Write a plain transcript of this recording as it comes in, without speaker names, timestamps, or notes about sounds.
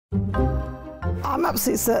I'm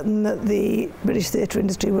absolutely certain that the British theatre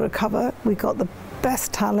industry will recover. We've got the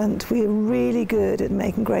best talent. We're really good at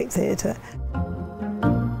making great theatre.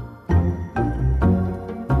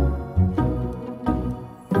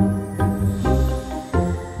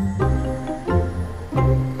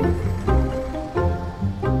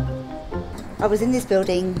 I was in this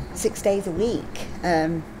building 6 days a week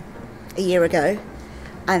a year ago,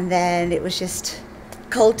 and then it was just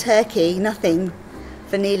cold turkey, nothing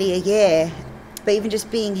for nearly a year. But even just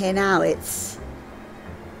being here now, you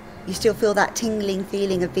still feel that tingling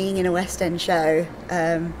feeling of being in a West End show.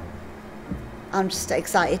 I'm just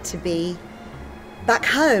excited to be back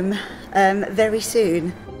home very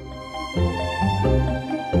soon.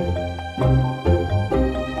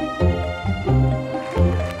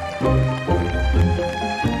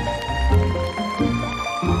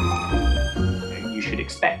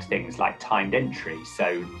 Expect things like timed entry,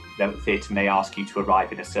 so the theatre may ask you to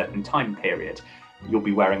arrive in a certain time period. You'll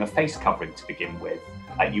be wearing a face covering to begin with.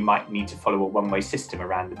 You might need to follow a one-way system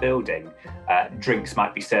around the building. Drinks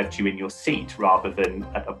might be served to you in your seat rather than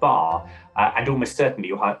at a bar, and almost certainly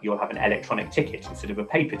you'll have an electronic ticket instead of a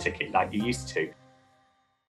paper ticket like you used to.